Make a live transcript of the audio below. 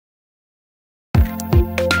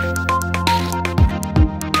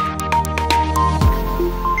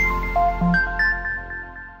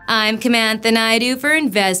I'm Kamantha Naidu for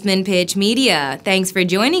Investment Pitch Media. Thanks for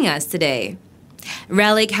joining us today.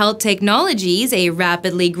 Reliq Health Technologies, a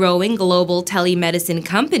rapidly growing global telemedicine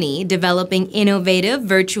company developing innovative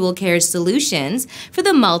virtual care solutions for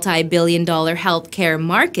the multi-billion-dollar healthcare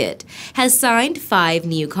market, has signed 5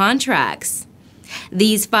 new contracts.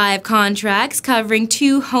 These 5 contracts, covering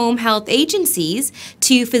 2 home health agencies,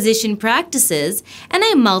 2 physician practices, and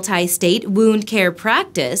a multi-state wound care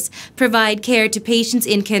practice, provide care to patients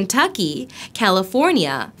in Kentucky,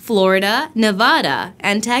 California, Florida, Nevada,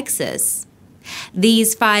 and Texas.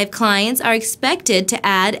 These 5 clients are expected to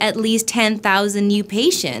add at least 10,000 new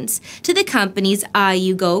patients to the company's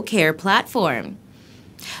iUGOI care platform.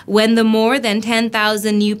 When the more than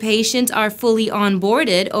 10,000 new patients are fully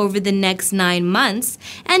onboarded over the next 9 months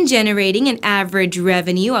and generating an average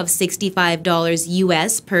revenue of $65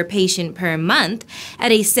 US per patient per month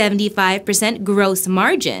at a 75% gross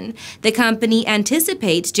margin, the company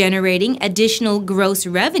anticipates generating additional gross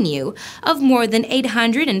revenue of more than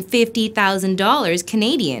 $850,000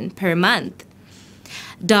 Canadian per month.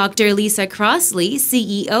 Dr. Lisa Crossley,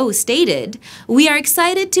 CEO, stated, "We are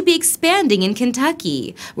excited to be expanding in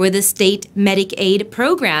Kentucky, where the state Medicaid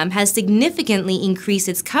program has significantly increased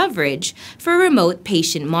its coverage for remote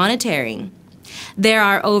patient monitoring. There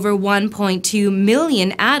are over 1.2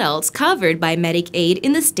 million adults covered by Medicaid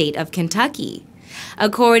in the state of Kentucky.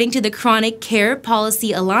 According to the Chronic Care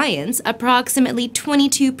Policy Alliance, approximately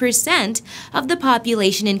 22% of the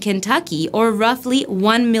population in Kentucky, or roughly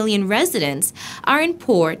 1 million residents, are in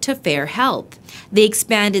poor to fair health. The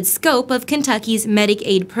expanded scope of Kentucky's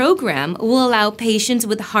Medicaid program will allow patients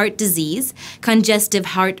with heart disease, congestive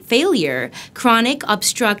heart failure, chronic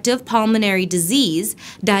obstructive pulmonary disease,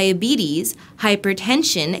 diabetes,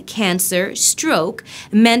 hypertension, cancer, stroke,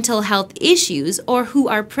 mental health issues, or who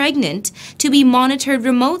are pregnant to be monitored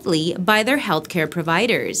remotely by their healthcare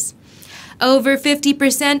providers. Over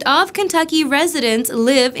 50% of Kentucky residents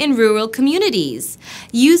live in rural communities.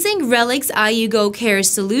 Using Reliq's iUGOI care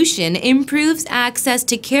solution improves access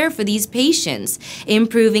to care for these patients,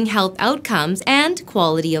 improving health outcomes and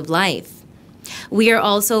quality of life. We are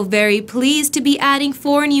also very pleased to be adding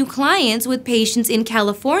 4 new clients with patients in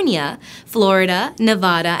California, Florida,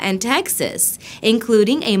 Nevada, and Texas,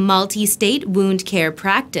 including a multi-state wound care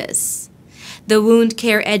practice." The Wound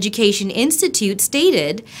Care Education Institute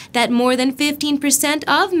stated that more than 15%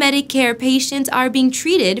 of Medicare patients are being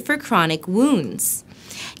treated for chronic wounds.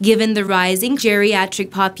 Given the rising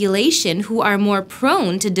geriatric population who are more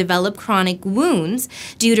prone to develop chronic wounds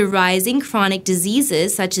due to rising chronic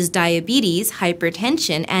diseases such as diabetes,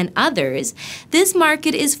 hypertension, and others, this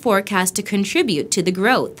market is forecast to contribute to the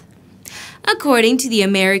growth. According to the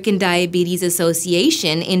American Diabetes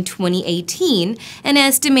Association, in 2018, an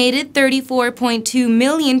estimated 34.2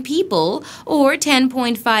 million people, or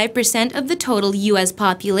 10.5% of the total U.S.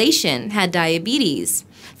 population, had diabetes.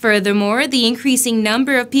 Furthermore, the increasing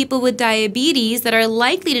number of people with diabetes that are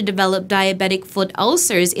likely to develop diabetic foot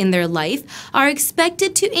ulcers in their life are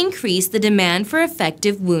expected to increase the demand for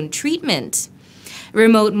effective wound treatment.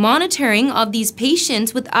 Remote monitoring of these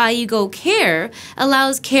patients with iUGOI Care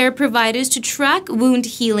allows care providers to track wound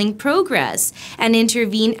healing progress and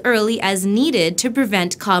intervene early as needed to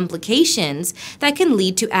prevent complications that can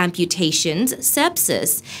lead to amputations,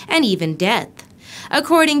 sepsis, and even death.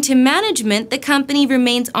 According to management, the company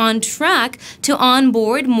remains on track to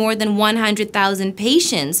onboard more than 100,000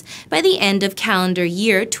 patients by the end of calendar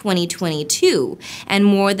year 2022 and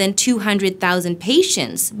more than 200,000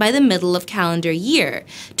 patients by the middle of calendar year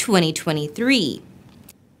 2023.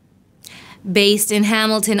 Based in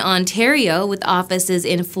Hamilton, Ontario, with offices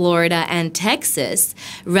in Florida and Texas,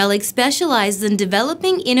 Reliq specializes in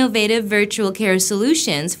developing innovative virtual care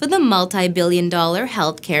solutions for the multi-billion-dollar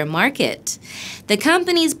healthcare market. The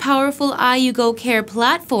company's powerful iUGOI Care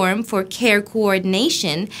platform for care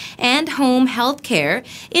coordination and home health care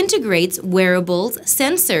integrates wearables,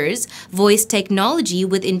 sensors, voice technology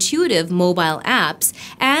with intuitive mobile apps,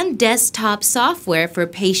 and desktop software for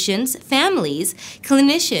patients, families,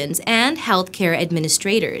 clinicians, and healthcare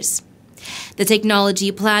administrators. The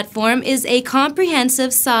technology platform is a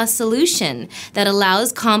comprehensive SaaS solution that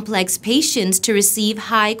allows complex patients to receive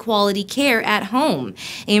high-quality care at home,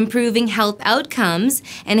 improving health outcomes,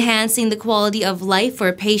 enhancing the quality of life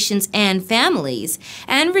for patients and families,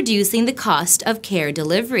 and reducing the cost of care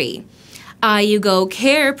delivery. iUGOI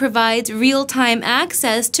Care provides real-time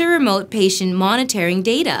access to remote patient monitoring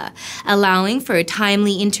data, allowing for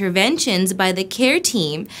timely interventions by the care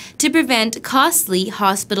team to prevent costly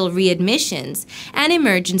hospital readmissions and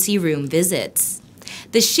emergency room visits.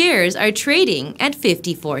 The shares are trading at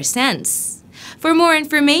 54 cents. For more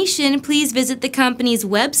information, please visit the company's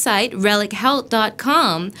website,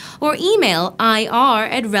 reliqhealth.com, or email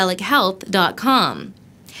ir@reliqhealth.com.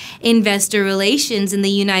 Investor relations in the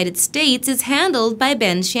United States is handled by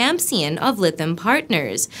Ben Shamsian of Lytham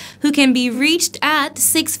Partners, who can be reached at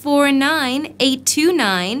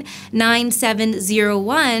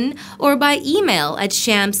 649-829-9701 or by email at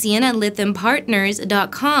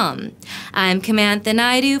shamsian@lythampartners.com. I'm Kamantha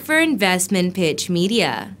Naidu for Investment Pitch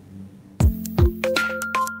Media.